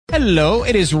Hello,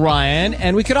 it is Ryan,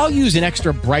 and we could all use an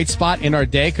extra bright spot in our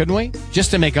day, couldn't we? Just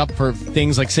to make up for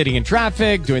things like sitting in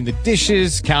traffic, doing the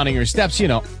dishes, counting your steps, you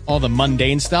know, all the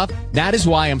mundane stuff. That is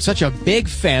why I'm such a big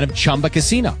fan of Chumba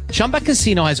Casino. Chumba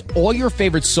Casino has all your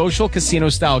favorite social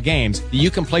casino-style games that you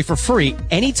can play for free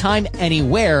anytime,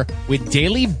 anywhere with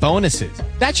daily bonuses.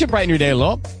 That should brighten your day a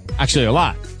little. Actually, a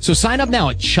lot. So sign up now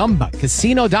at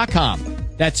ChumbaCasino.com.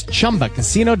 That's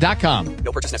ChumbaCasino.com.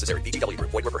 No purchase necessary. VGW Group.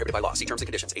 Void where prohibited by law. See terms and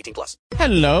conditions. 18+.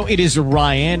 Hello, it is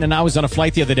Ryan, and I was on a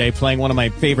flight the other day playing one of my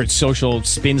favorite social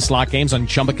spin slot games on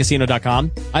ChumbaCasino.com.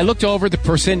 I looked over at the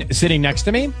person sitting next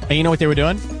to me, and you know what they were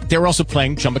doing? They were also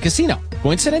playing Chumba Casino.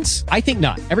 Coincidence? I think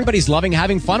not. Everybody's loving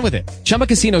having fun with it. Chumba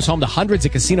Casino is home to hundreds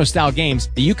of casino-style games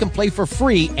that you can play for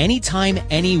free anytime,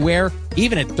 anywhere,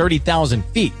 even at 30,000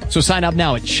 feet. So sign up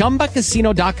now at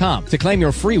ChumbaCasino.com to claim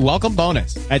your free welcome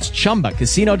bonus. That's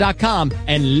ChumbaCasino.com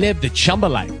and live the Chumba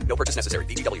life. No purchase necessary.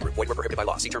 VGW Group. Void where prohibited by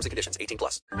law. See terms and conditions.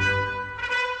 18+.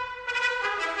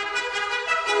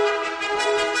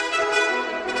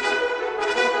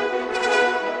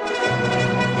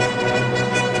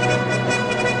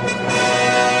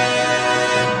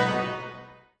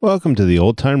 Welcome to the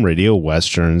Old Time Radio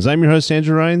Westerns. I'm your host,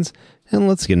 Andrew Rhynes, and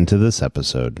let's get into this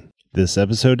episode. This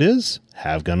episode is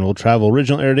Have Gun Will Travel.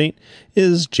 Original air date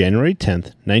is January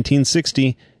 10th,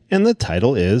 1960, and the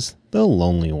title is The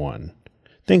Lonely One.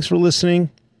 Thanks for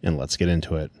listening, and let's get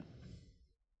into it.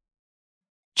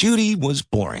 Judy was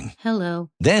boring. Hello.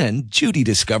 Then Judy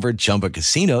discovered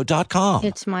ChumbaCasino.com.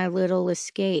 It's my little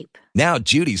escape. Now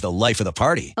Judy's the life of the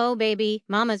party. Oh, baby,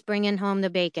 mama's bringing home the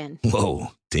bacon. Whoa,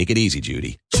 take it easy,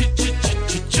 Judy.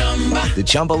 The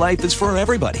Chumba life is for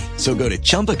everybody. So go to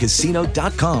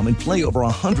ChumbaCasino.com and play over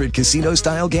 100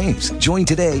 casino-style games. Join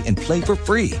today and play for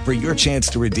free for your chance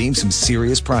to redeem some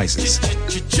serious prizes.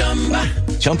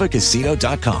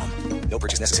 ChumbaCasino.com. No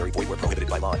purchase necessary. Void where prohibited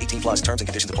by law. 18+ terms and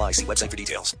conditions apply. See website for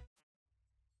details.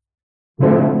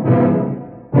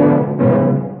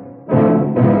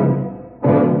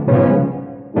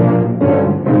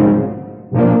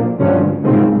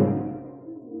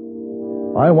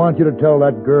 I want you to tell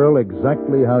that girl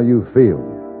exactly how you feel.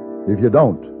 If you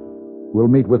don't, we'll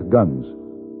meet with guns,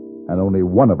 and only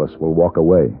one of us will walk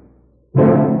away.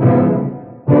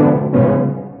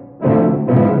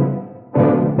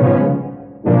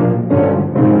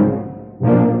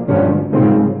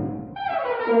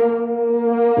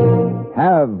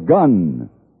 Have Gun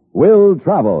Will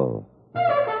Travel.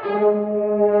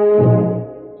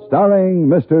 Starring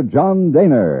Mr. John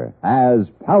Daner as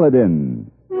Paladin.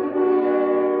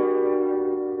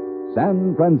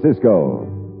 San Francisco,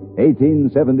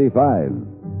 1875.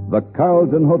 The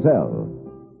Carlton Hotel,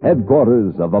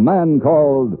 headquarters of a man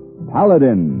called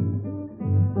Paladin.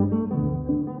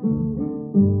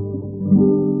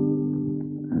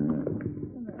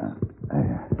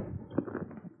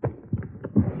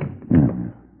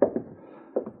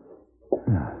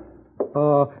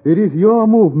 It is your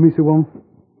move, Miss Wong.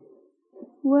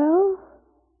 Well,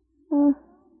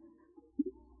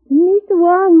 Mr.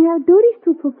 Wong have duties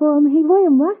to perform. He very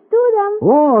must do them.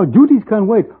 Oh, duties can't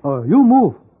wait. You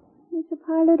move. Mr.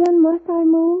 Paladin, must I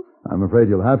move? I'm afraid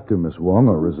you'll have to, Miss Wong,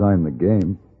 or resign the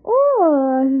game.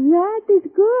 Oh, that is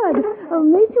good.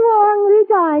 Mr. Wong,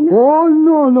 resign. Oh,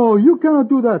 no, you cannot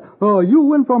do that. You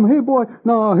win from Hey Boy.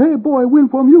 Now, Hey Boy win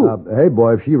from you. Hey,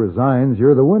 boy, if she resigns,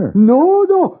 you're the winner. No,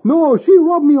 she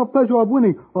robbed me of pleasure of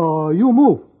winning. You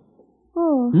move.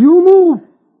 Oh. You move.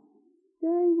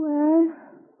 Very well.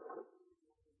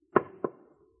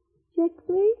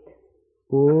 Checkmate.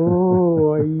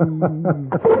 Oh,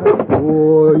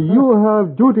 you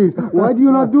have duties. Why do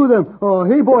you not do them?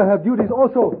 Hey Boy have duties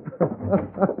also.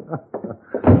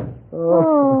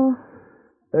 Oh.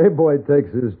 Hey Boy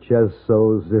takes his chess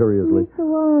so seriously. Mr.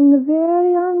 Wong,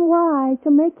 very unwise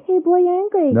to make Hey Boy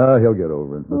angry. No, he'll get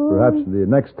over it. But perhaps the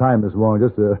next time, Miss Wong,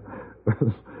 just a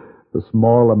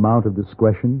small amount of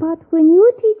discretion. But when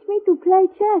you teach me to play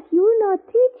chess, you not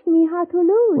teach me how to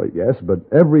lose. Well, yes, but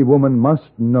every woman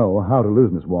must know how to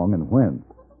lose, Miss Wong, and when.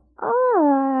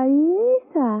 Ah, yes,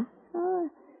 sir.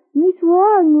 Miss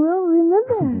Wong will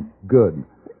remember. Good.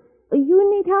 You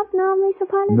need help now, Mr.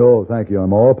 Paladin? No, thank you.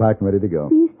 I'm all packed and ready to go.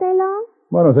 Do you stay long?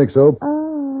 I don't think so.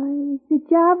 Is the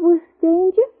job with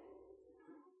danger?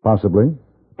 Possibly.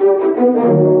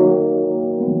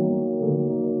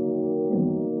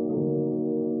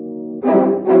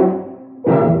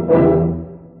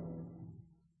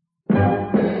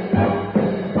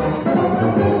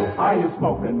 Are you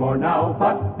smoking more now,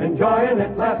 but enjoying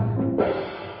it less?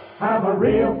 Have a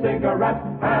real cigarette,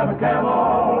 have a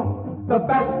Camel. The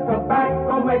best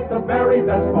tobacco makes the very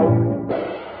best smoke.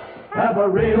 Have a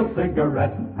real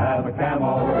cigarette, have a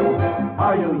Camel.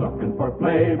 you looking for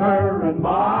flavor and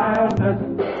mildness?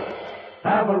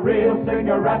 Have a real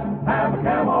cigarette, have a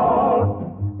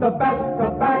Camel. The best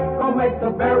tobacco makes the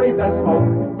very best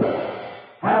smoke.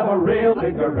 Have a real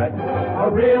cigarette, a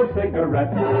real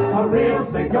cigarette, a real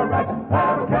cigarette,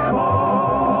 have a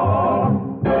Camel.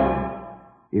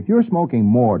 If you're smoking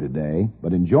more today,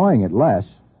 but enjoying it less,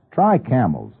 try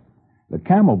Camels. The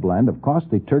Camel blend of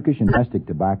costly Turkish and domestic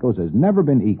tobaccos has never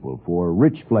been equal for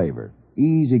rich flavor,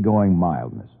 easygoing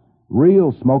mildness,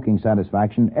 real smoking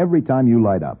satisfaction every time you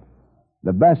light up.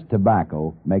 The best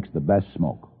tobacco makes the best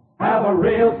smoke. Have a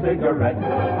real cigarette,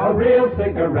 a real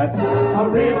cigarette, a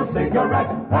real cigarette,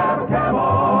 have a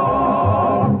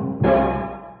Camel.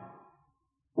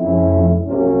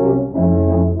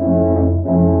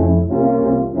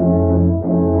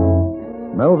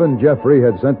 Melvin Jeffrey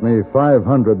had sent me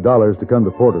 $500 to come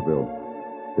to Porterville.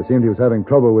 It seemed he was having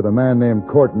trouble with a man named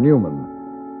Court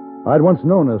Newman. I'd once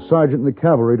known a sergeant in the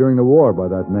cavalry during the war by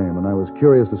that name, and I was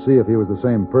curious to see if he was the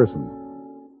same person.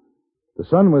 The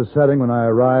sun was setting when I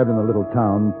arrived in the little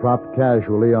town, propped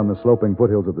casually on the sloping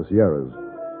foothills of the Sierras.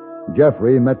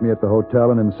 Jeffrey met me at the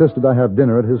hotel and insisted I have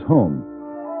dinner at his home.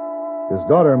 His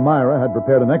daughter, Myra, had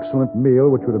prepared an excellent meal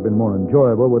which would have been more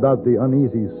enjoyable without the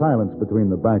uneasy silence between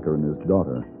the banker and his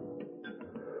daughter.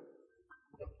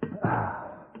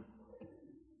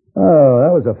 Oh,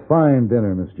 that was a fine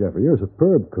dinner, Miss Jeffrey. You're a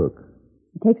superb cook.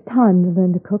 It takes time to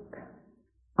learn to cook.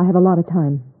 I have a lot of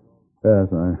time. Yes,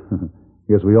 I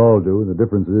guess we all do. The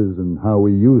difference is in how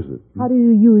we use it. How do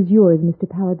you use yours, Mr.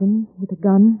 Paladin? With a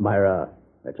gun? Myra,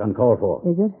 that's uncalled for.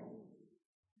 Is it?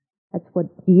 That's what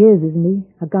he is, isn't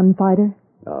he? A gunfighter?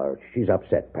 Oh, she's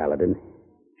upset, Paladin.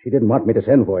 She didn't want me to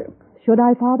send for him. Should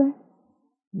I, Father?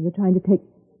 You're trying to take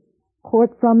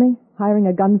Court from me? Hiring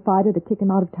a gunfighter to kick him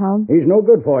out of town? He's no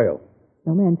good for you.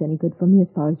 No man's any good for me as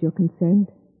far as you're concerned.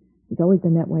 He's always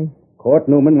been that way. Court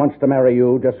Newman wants to marry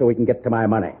you just so he can get to my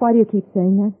money. Why do you keep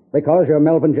saying that? Because you're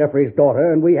Melvin Jeffrey's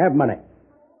daughter and we have money.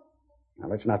 Now,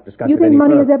 let's not discuss You it think any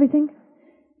money further. is everything?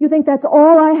 You think that's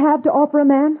all I have to offer a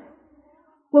man?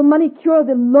 Will money cure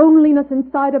the loneliness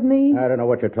inside of me? I don't know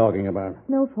what you're talking about.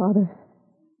 No, Father.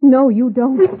 No, you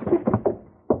don't.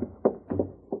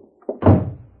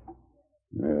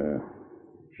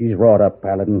 She's wrought up,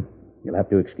 Paladin. You'll have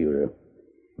to excuse her.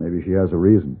 Maybe she has a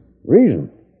reason.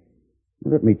 Reason?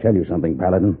 Let me tell you something,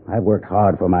 Paladin. I've worked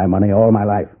hard for my money all my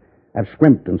life. I've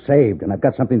scrimped and saved, and I've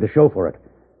got something to show for it.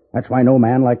 That's why no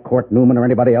man like Court Newman or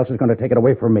anybody else is going to take it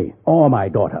away from me. Or my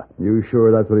daughter. You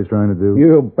sure that's what he's trying to do?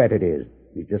 You bet it is.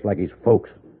 He's just like his folks.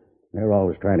 They're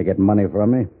always trying to get money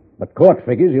from me. But Court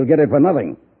figures he'll get it for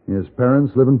nothing. His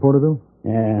parents live in Porterville?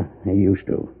 Yeah, he used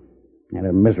to. Had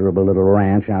a miserable little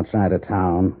ranch outside of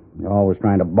town. They're always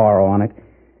trying to borrow on it.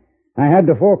 I had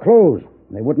to foreclose.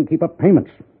 They wouldn't keep up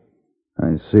payments.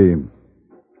 I see.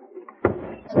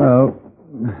 Well,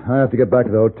 I have to get back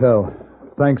to the hotel.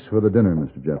 Thanks for the dinner,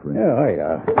 Mr. Jeffrey. Yeah, all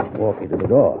right. Walk you to the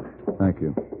door. Thank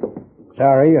you.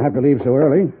 Sorry you have to leave so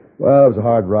early. Well, it was a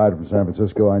hard ride from San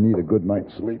Francisco. I need a good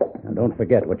night's sleep. And don't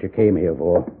forget what you came here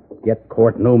for. Get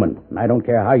Court Newman. And I don't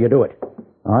care how you do it.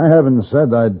 I haven't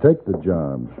said I'd take the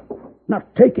job.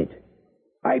 Not take it.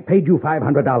 I paid you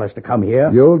 $500 to come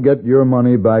here. You'll get your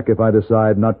money back if I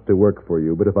decide not to work for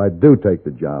you. But if I do take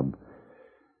the job,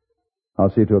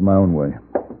 I'll see to it my own way.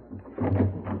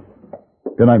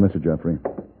 Good night, Mr. Jeffrey.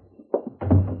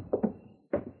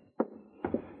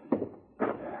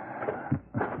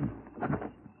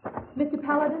 Mr.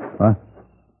 Paladin? Huh?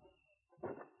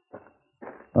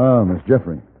 Oh, Miss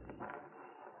Jeffrey.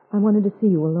 I wanted to see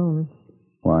you alone.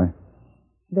 Why?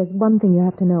 There's one thing you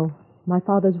have to know. My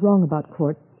father's wrong about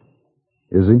Court.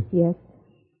 Is he? Yes.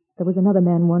 There was another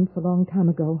man once, a long time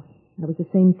ago. And it was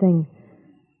the same thing.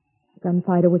 The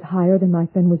gunfighter was hired and my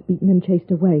friend was beaten and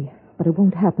chased away. But it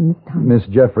won't happen this time. Miss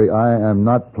Jeffrey, I am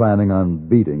not planning on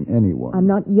beating anyone. I'm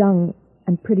not young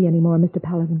and pretty anymore, Mr.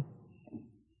 Paladin.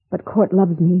 But Court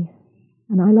loves me,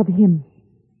 and I love him.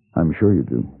 I'm sure you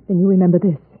do. Then you remember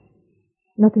this.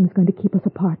 Nothing's going to keep us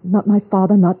apart. Not my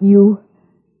father, not you,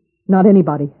 not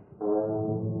anybody.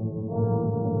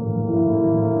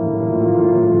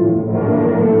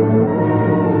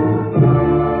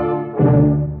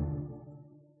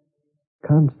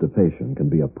 Constipation can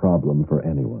be a problem for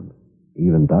anyone,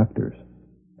 even doctors.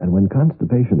 And when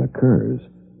constipation occurs,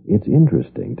 it's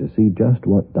interesting to see just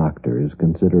what doctors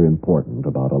consider important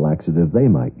about a laxative they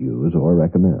might use or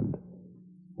recommend.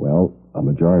 Well, a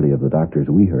majority of the doctors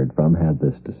we heard from had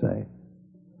this to say.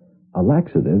 A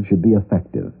laxative should be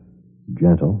effective,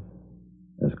 gentle,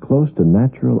 as close to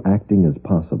natural acting as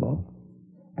possible,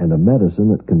 and a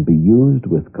medicine that can be used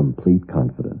with complete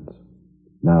confidence.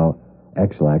 Now,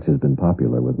 X-Lax has been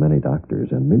popular with many doctors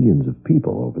and millions of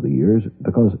people over the years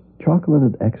because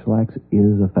chocolated X-Lax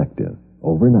is effective.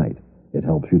 Overnight, it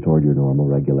helps you toward your normal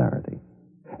regularity.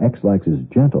 X-Lax is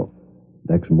gentle.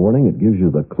 Next morning, it gives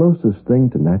you the closest thing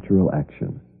to natural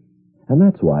action. And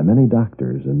that's why many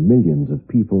doctors and millions of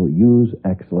people use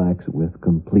X-Lax with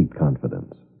complete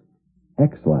confidence.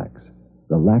 X-Lax,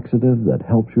 the laxative that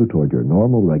helps you toward your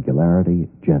normal regularity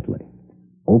gently.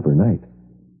 Overnight.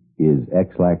 Is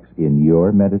X-Lax in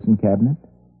your medicine cabinet?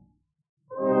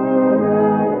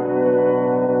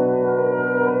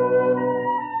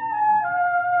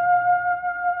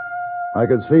 I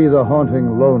could see the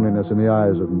haunting loneliness in the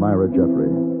eyes of Myra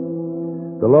Jeffrey.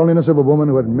 The loneliness of a woman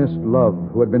who had missed love,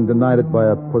 who had been denied it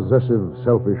by a possessive,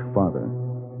 selfish father.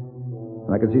 And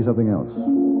I could see something else.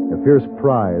 A fierce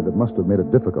pride that must have made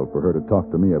it difficult for her to talk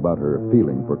to me about her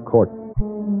feeling for Court.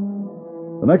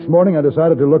 The next morning, I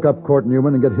decided to look up Court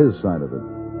Newman and get his side of it.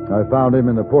 I found him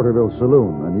in the Porterville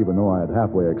saloon, and even though I had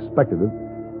halfway expected it,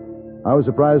 I was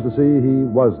surprised to see he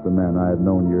was the man I had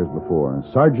known years before,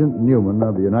 Sergeant Newman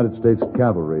of the United States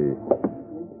Cavalry.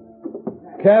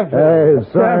 Captain. Hey,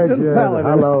 Sergeant. Captain Paladin.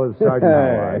 Hello, Sergeant.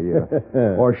 How are you?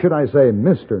 Or should I say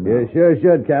Mr. now? You sure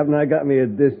should, Captain. I got me a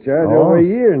discharge over a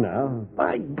year now.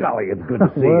 By golly, it's good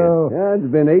to see Well- you. Yeah, it's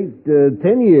been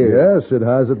 10 years. Yes, it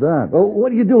has at that. Well,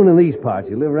 what are you doing in these parts?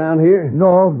 You live around here?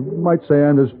 No, might say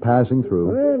I'm just passing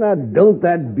through. Well, now, don't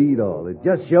that beat all? It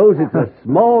just shows it's a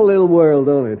small little world,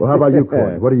 don't it? Well, how about you,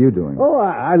 Court? What are you doing? Oh,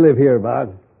 I live here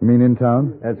about. You mean in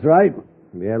town? That's right.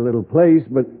 We had a little place,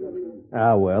 but...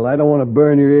 well, I don't want to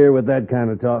burn your ear with that kind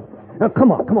of talk. Now,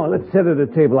 come on, let's sit at a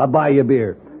table. I'll buy you a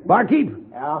beer. Barkeep!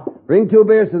 Yeah? Bring 2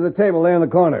 beers to the table there in the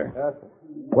corner.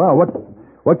 Well,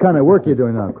 what kind of work are you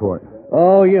doing now, Court?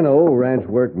 Oh, ranch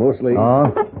work mostly.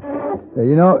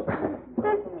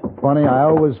 Funny, I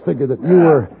always figured that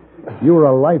you were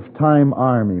a lifetime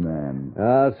Army man.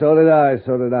 So did I,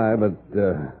 but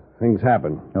things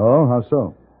happen. Oh, how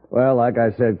so? Well, like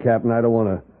I said, Captain, I don't want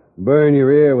to burn your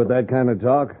ear with that kind of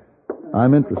talk.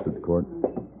 I'm interested, Court.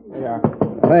 Yeah.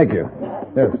 Thank you.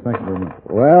 Yes, thank you very much.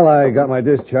 Well, I got my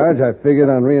discharge. I figured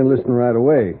on re-enlisting right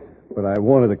away. But I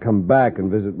wanted to come back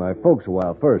and visit my folks a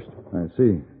while first. I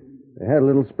see. They had a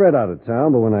little spread out of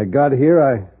town, but when I got here,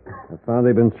 I found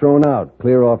they'd been thrown out,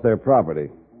 clear off their property.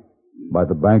 By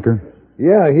the banker?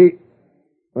 Yeah,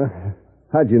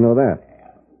 how'd you know that?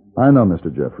 I know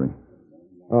Mr. Jeffrey.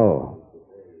 Oh.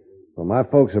 Well, my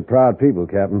folks are proud people,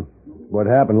 Captain. What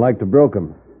happened liked to broke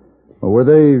them. Well, were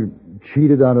they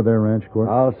cheated out of their ranch, Court?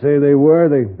 I'll say they were.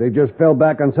 They just fell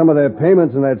back on some of their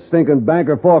payments, and that stinking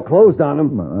banker foreclosed on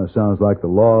them. Well, that sounds like the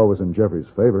law was in Jeffrey's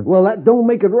favor. Well, that don't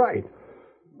make it right.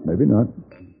 Maybe not.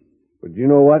 But you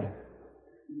know what?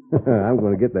 I'm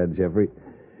going to get that Jeffrey.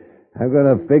 I'm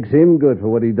going to fix him good for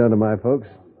what he done to my folks.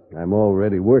 I'm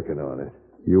already working on it.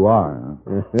 You are,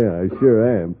 huh? Yeah, I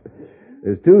sure am.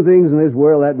 There's 2 things in this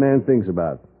world that man thinks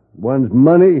about. One's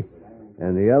money,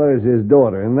 and the other is his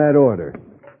daughter, in that order.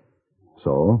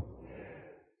 So?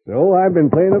 So I've been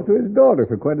playing up to his daughter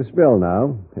for quite a spell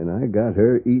now, and I got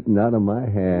her eaten out of my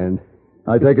hand.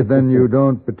 I take it then you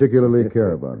don't particularly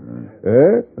care about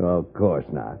her. Of course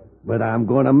not. But I'm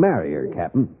going to marry her,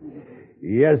 Captain.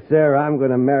 Yes, sir, I'm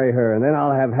going to marry her, and then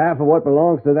I'll have half of what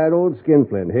belongs to that old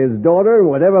skinflint, his daughter, and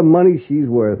whatever money she's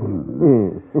worth.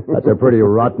 That's a pretty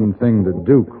rotten thing to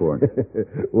do, Court.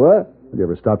 What? Have you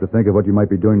ever stopped to think of what you might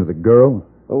be doing to the girl?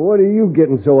 Well, what are you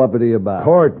getting so uppity about?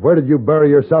 Court, where did you bury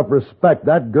your self-respect?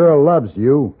 That girl loves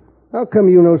you. How come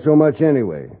you know so much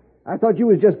anyway? I thought you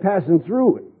was just passing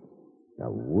through it.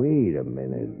 Now, wait a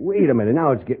minute.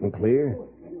 Now it's getting clear.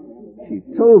 She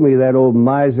told me that old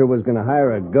miser was going to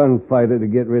hire a gunfighter to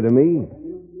get rid of me.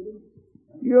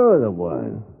 You're the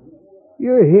one.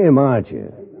 You're him, aren't you?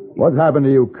 What happened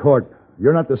to you, Court?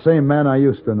 You're not the same man I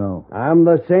used to know. I'm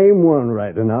the same one,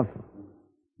 right enough.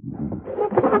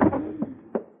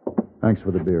 Thanks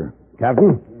for the beer.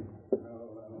 Captain?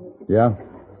 Yeah?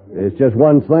 There's just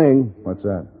one thing. What's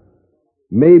that?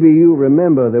 Maybe you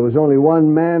remember there was only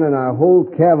one man in our whole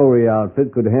cavalry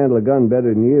outfit could handle a gun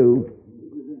better than you.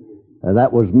 And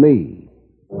that was me.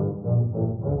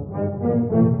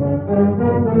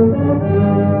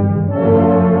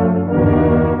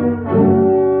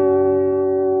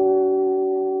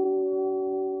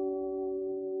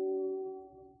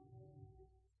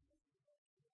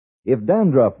 If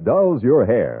dandruff dulls your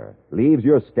hair, leaves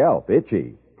your scalp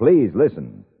itchy, please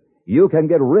listen. You can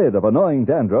get rid of annoying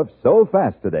dandruff so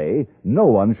fast today, no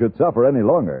one should suffer any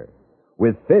longer.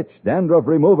 With Fitch Dandruff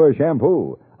Remover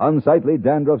Shampoo, unsightly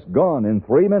dandruff's gone in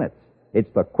 3 minutes.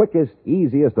 It's the quickest,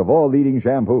 easiest of all leading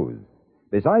shampoos.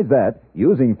 Besides that,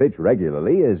 using Fitch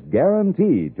regularly is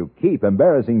guaranteed to keep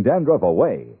embarrassing dandruff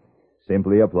away.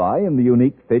 Simply apply in the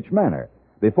unique Fitch manner.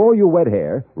 Before you wet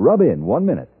hair, rub in 1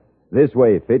 minute. This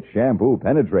way, Fitch shampoo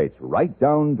penetrates right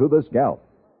down to the scalp.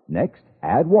 Next,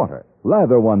 add water.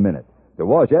 Lather 1 minute to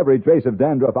wash every trace of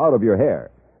dandruff out of your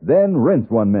hair. Then rinse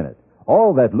 1 minute.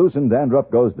 All that loosened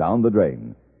dandruff goes down the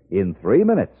drain. In 3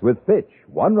 minutes with Fitch,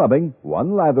 1 rubbing,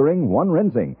 1 lathering, 1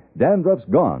 rinsing, dandruff's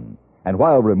gone. And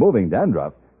while removing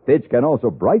dandruff, Fitch can also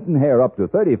brighten hair up to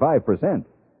 35%.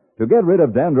 To get rid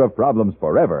of dandruff problems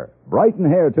forever, brighten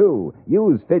hair too,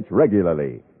 use Fitch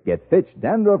regularly. Get Fitch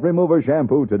Dandruff Remover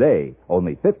Shampoo today,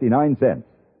 only 59 cents.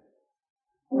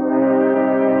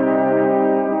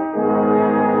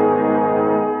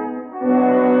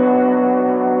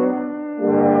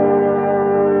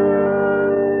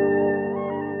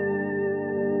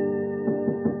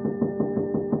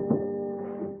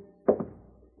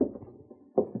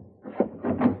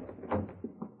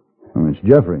 It's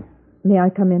Jeffrey. May I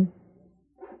come in?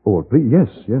 Oh, please,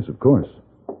 yes, of course.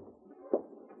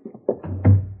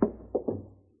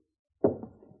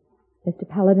 Mr.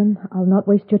 Paladin, I'll not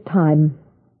waste your time.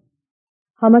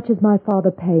 How much is my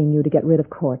father paying you to get rid of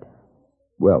Court?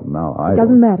 Well, now, It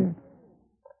doesn't matter.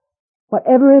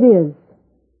 Whatever it is,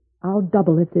 I'll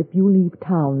double it if you leave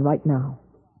town right now.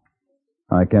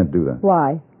 I can't do that.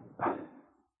 Why?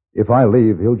 If I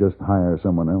leave, he'll just hire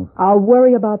someone else. I'll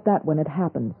worry about that when it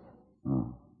happens.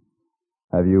 Oh.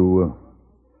 Have you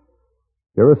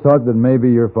ever thought that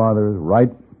maybe your father is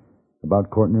right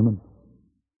about Court Newman?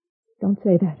 Don't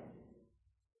say that.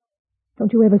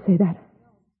 Don't you ever say that.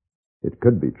 It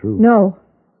could be true. No.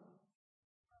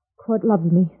 Court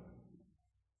loves me.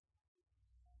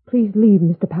 Please leave,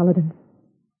 Mr. Paladin.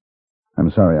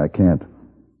 I'm sorry, I can't.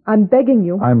 I'm begging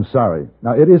you. I'm sorry.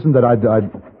 Now, it isn't that I'd...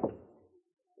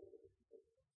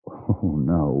 Oh,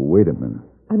 now, wait a minute.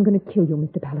 I'm going to kill you,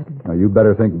 Mr. Paladin. Now, you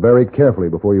better think very carefully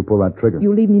before you pull that trigger.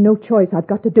 You leave me no choice. I've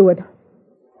got to do it.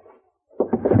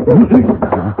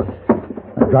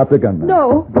 Drop the gun now.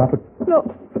 No. Drop it. No.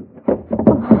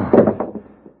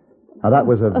 Now, that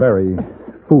was a very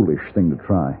foolish thing to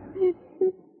try.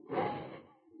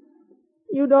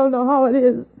 You don't know how it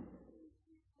is.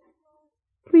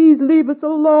 Please leave us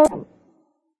alone.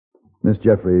 Miss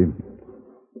Jeffrey,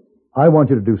 I want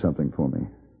you to do something for me.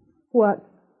 What?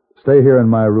 Stay here in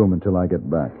my room until I get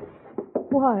back.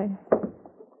 Why?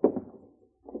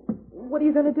 What are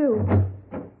you going to do?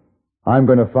 I'm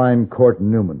going to find Court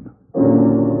Newman.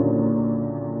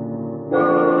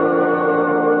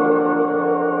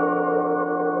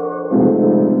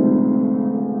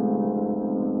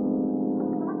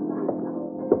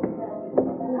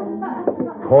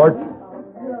 Court,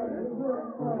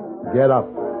 get up.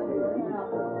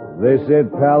 This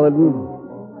it, Paladin?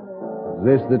 Is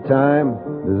this the time?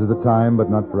 This is the time, but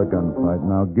not for a gunfight.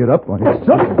 Now get up on your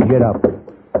son. Get up.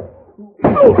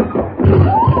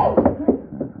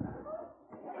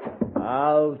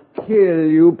 I'll kill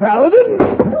you, Paladin.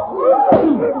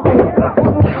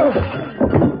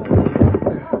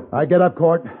 I get up,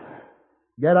 Court.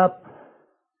 Get up.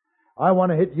 I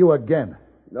want to hit you again.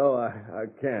 No, I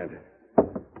can't.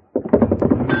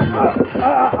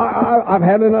 I've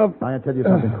had enough. I'll tell you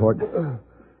something, Court.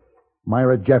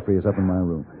 Myra Jeffrey is up in my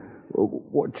room.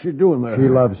 What's she doing there? She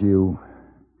loves you.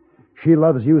 She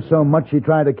loves you so much she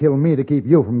tried to kill me to keep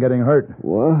you from getting hurt.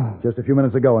 What? Just a few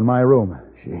minutes ago in my room.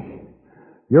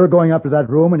 You're going up to that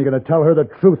room and you're going to tell her the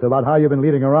truth about how you've been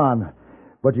leading her on.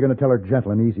 But you're going to tell her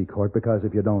gentle and easy, Court, because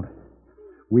if you don't,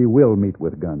 we will meet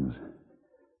with guns.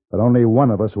 But only one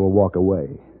of us will walk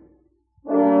away.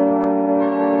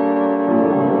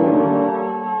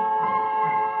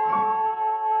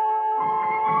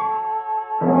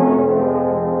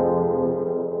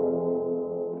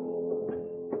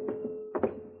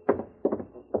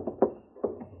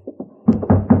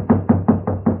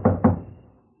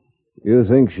 You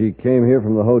think she came here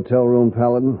from the hotel room,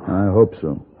 Paladin? I hope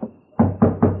so.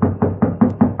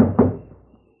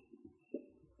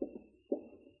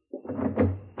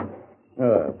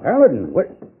 Paladin,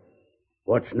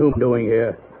 what's Newman doing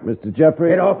here? Mr.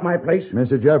 Jeffrey? Get off my place.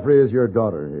 Mr. Jeffrey, is your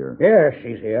daughter here? Yes,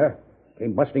 she's here.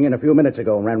 Came busting in a few minutes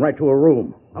ago and ran right to her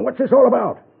room. Now, what's this all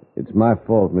about? It's my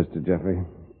fault, Mr. Jeffrey.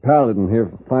 Paladin here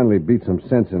finally beat some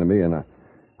sense into me, and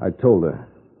I told her.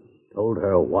 Told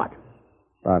her what?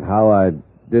 About how I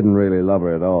didn't really love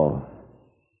her at all.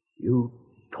 You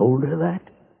told her that?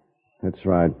 That's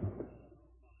right.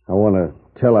 I want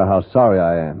to tell her how sorry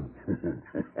I am.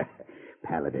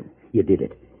 Paladin, you did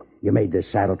it. You made this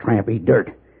saddle tramp eat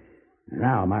dirt.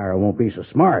 Now Myra won't be so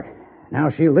smart. Now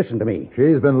she'll listen to me.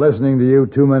 She's been listening to you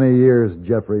too many years,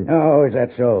 Jeffrey. Oh, is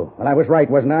that so? Well, I was right,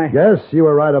 wasn't I? Yes, you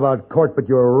were right about Court, but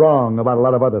you were wrong about a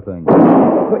lot of other things.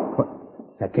 What?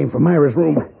 That came from Myra's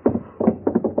room.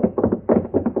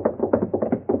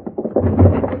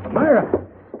 Myra!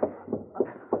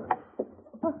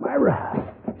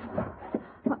 Myra!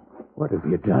 What have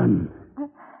you done?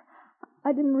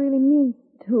 I didn't really mean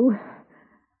to.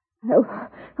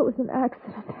 It was an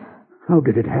accident. How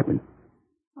did it happen?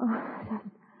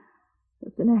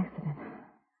 Just an accident.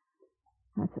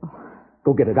 That's all.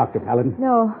 Go get a doctor, Paladin.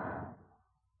 No.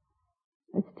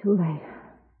 It's too late.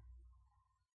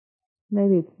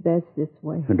 Maybe it's best this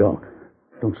way.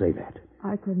 Don't say that.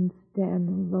 I couldn't stand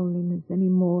the loneliness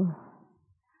anymore.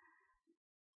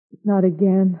 Not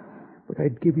again. But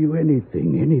I'd give you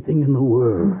anything in the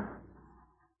world.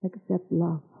 Except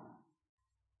love.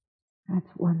 That's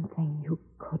one thing you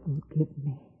couldn't give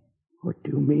me. What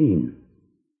do you mean?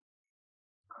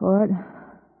 Court.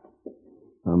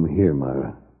 I'm here,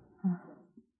 Myra.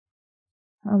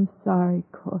 I'm sorry,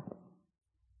 Court.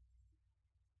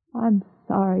 I'm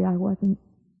sorry I wasn't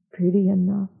pretty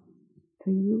enough for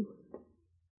you.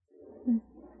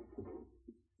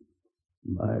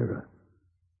 Myra.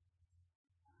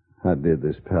 I did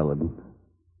this, Paladin.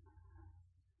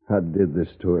 I did this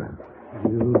to her.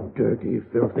 You dirty,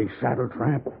 filthy saddle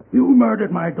tramp. You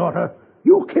murdered my daughter.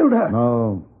 You killed her.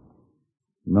 No,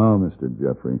 Mr.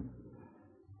 Jeffrey.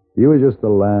 You were just the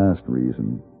last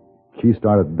reason. She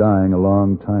started dying a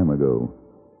long time ago.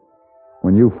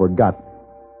 When you forgot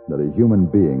that a human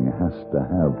being has to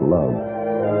have love.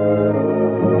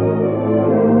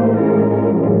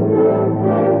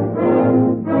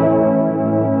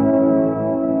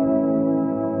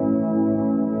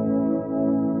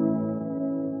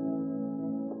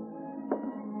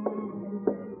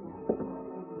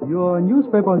 Your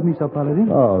newspapers, Mr. Paladin.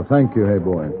 Oh, thank you, hey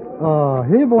boy.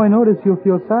 Hey boy, noticed you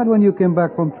feel sad when you came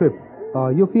back from trip.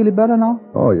 You feel it better now?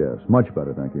 Oh, yes, much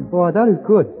better, thank you. Oh, that is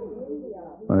good.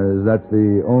 Is that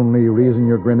the only reason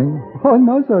you're grinning? Oh,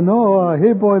 no, sir, no.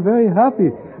 Hey boy, very happy.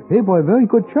 Hey boy, very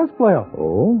good chess player.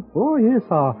 Oh? Oh, yes,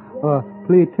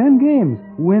 play 10 games,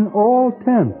 win all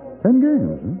 10. 10 games,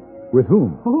 huh? With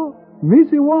whom? Oh,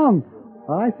 Missy Wong.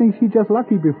 I think she just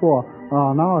lucky before.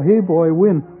 Now, hey boy,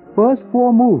 win first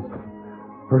 4 moves.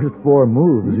 First 4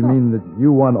 moves? You mean that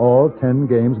you won all 10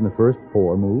 games in the first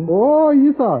 4 moves? Oh,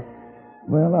 yes, sir.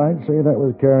 Well, I'd say that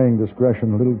was carrying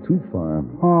discretion a little too far.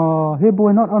 Hey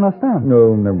boy, not understand.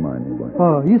 No, never mind, hey boy.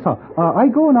 Yes, sir. I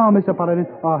go now, Mr. Paladin.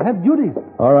 Have duties.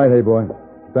 All right, hey boy.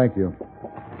 Thank you.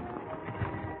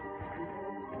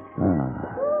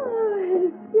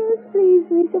 Please,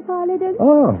 Mr. Paladin.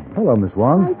 Oh, hello, Miss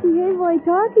Wong. I see hey boy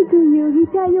talking to you. He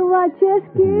tell you what chess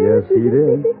games? Yes, he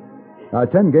did.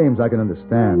 10 games I can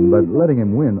understand, but letting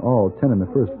him win all 10 in the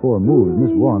first 4 moves,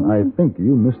 Miss Wong, I think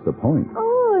you missed the point.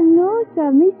 Oh, no,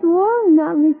 sir. Miss Wong,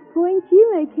 not Miss Point. He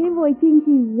make hey boy think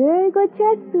he's very good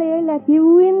chess player. Let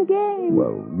him win games.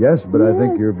 Well, yes, but I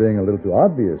think you're being a little too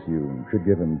obvious. You should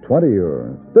give him 20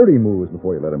 or 30 moves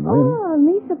before you let him win. Oh,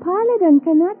 Mr. Paladin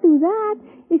cannot do that.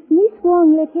 If Miss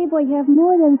Wong let hey boy have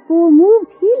more than 4 moves,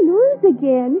 he'll lose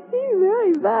again. He's a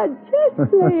very bad chess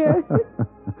player.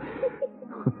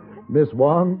 Miss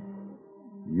Wong,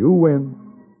 you win.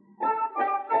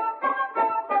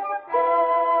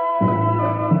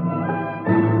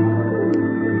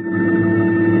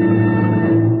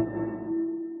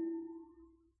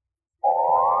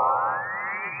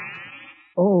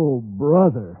 Oh,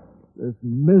 brother, this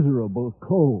miserable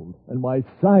cold and my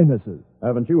sinuses.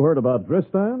 Haven't you heard about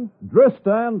Dristan?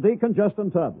 Dristan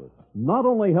decongestant tablets not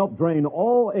only help drain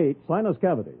all 8 sinus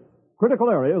cavities, critical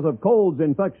areas of cold's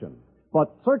infection,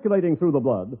 but circulating through the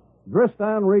blood,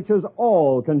 Dristan reaches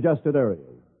all congested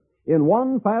areas. In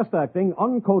one fast-acting,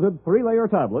 uncoated 3-layer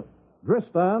tablet,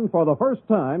 Dristan, for the first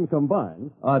time,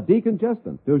 combines a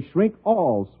decongestant to shrink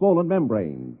all swollen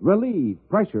membranes, relieve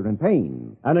pressure and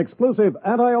pain. An exclusive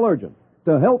anti-allergen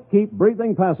to help keep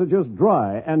breathing passages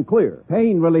dry and clear.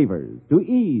 Pain relievers to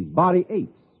ease body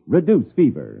aches, reduce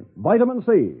fever. Vitamin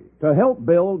C to help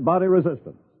build body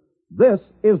resistance. This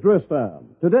is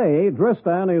Dristan. Today,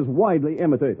 Dristan is widely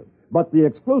imitated, but the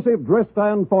exclusive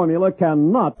Dristan formula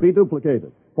cannot be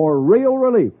duplicated. For real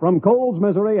relief from cold's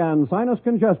misery and sinus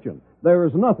congestion, there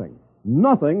is nothing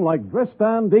like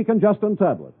Dristan decongestant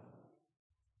tablets.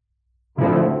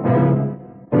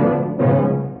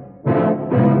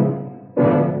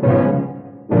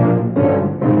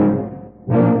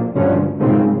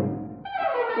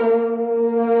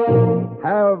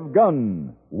 Have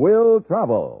Gun Will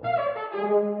Travel.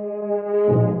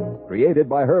 Created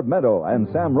by Herb Meadow and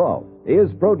Sam Rolfe,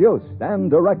 is produced and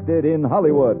directed in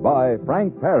Hollywood by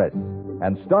Frank Paris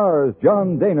and stars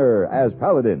John Daner as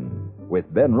Paladin,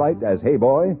 with Ben Wright as Hey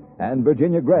Boy and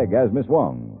Virginia Gregg as Miss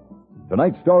Wong.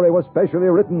 Tonight's story was specially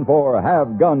written for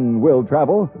Have Gun Will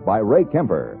Travel by Ray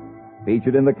Kemper.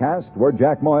 Featured in the cast were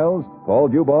Jack Moyles, Paul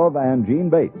Dubov, and Gene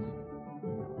Bates.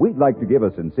 We'd like to give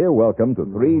a sincere welcome to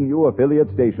 3 new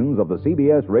affiliate stations of the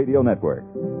CBS radio network: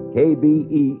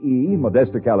 KBEE,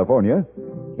 Modesto, California;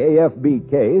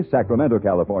 KFBK, Sacramento,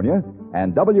 California;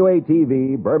 and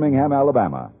WATV, Birmingham,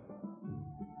 Alabama.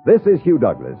 This is Hugh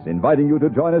Douglas, inviting you to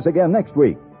join us again next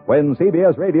week when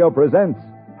CBS Radio presents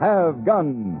Have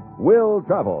Gun Will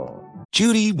Travel.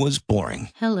 Judy was boring.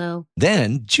 Hello.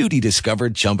 Then Judy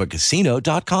discovered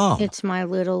ChumbaCasino.com. It's my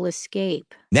little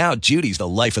escape. Now Judy's the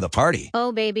life of the party.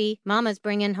 Oh, baby, mama's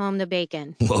bringing home the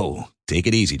bacon. Whoa, take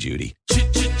it easy, Judy.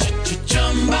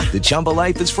 The Chumba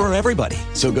life is for everybody.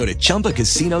 So go to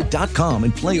ChumbaCasino.com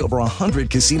and play over 100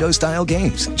 casino-style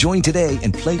games. Join today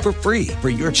and play for free for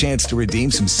your chance to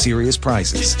redeem some serious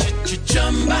prizes.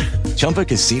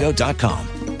 ChumbaCasino.com.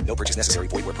 No purchase necessary.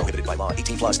 Void where prohibited by law.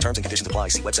 18 plus terms and conditions apply.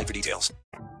 See website for details.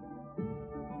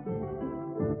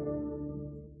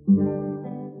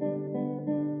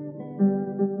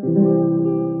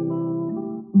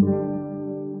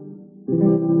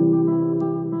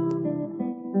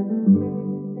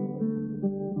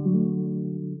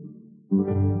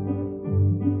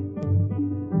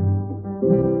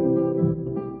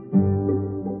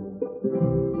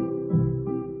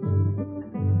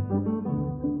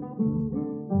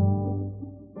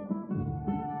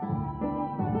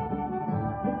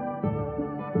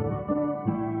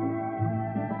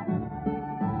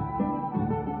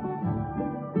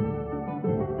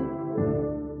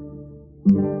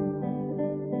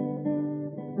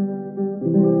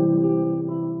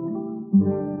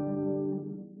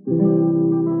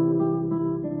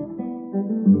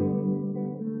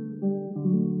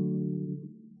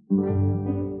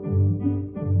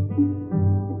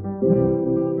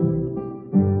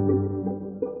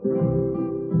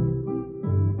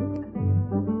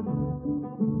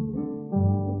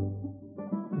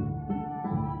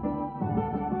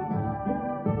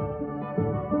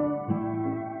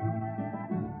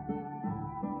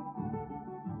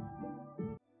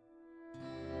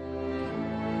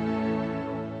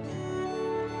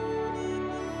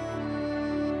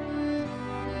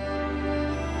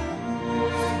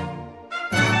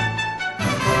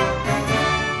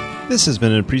 This has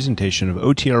been a presentation of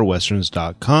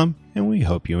OTRWesterns.com, and we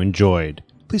hope you enjoyed.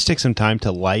 Please take some time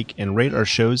to like and rate our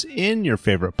shows in your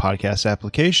favorite podcast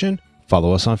application.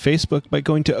 Follow us on Facebook by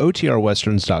going to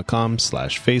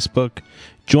OTRWesterns.com/Facebook.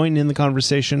 Join in the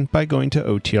conversation by going to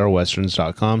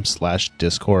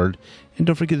OTRWesterns.com/Discord. And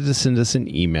don't forget to send us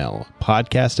an email,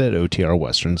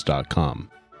 podcast@OTRWesterns.com.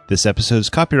 This episode is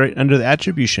copyright under the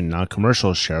Attribution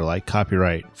Non-Commercial Share Alike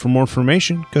copyright. For more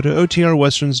information, go to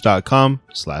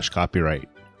OTRWesterns.com/copyright.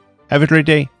 Have a great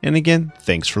day, and again,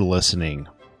 thanks for listening.